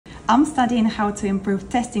I'm studying how to improve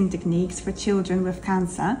testing techniques for children with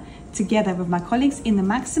cancer, together with my colleagues in the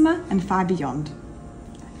Maxima and far beyond.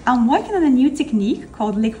 I'm working on a new technique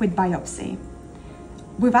called liquid biopsy.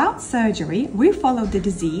 Without surgery, we follow the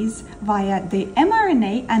disease via the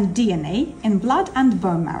mRNA and DNA in blood and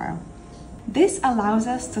bone marrow. This allows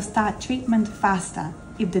us to start treatment faster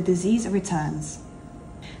if the disease returns.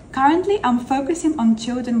 Currently, I'm focusing on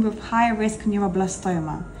children with high-risk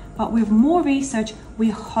neuroblastoma, but with more research, we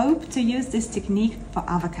hope to use this technique for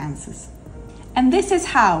other cancers. And this is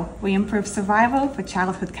how we improve survival for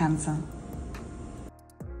childhood cancer.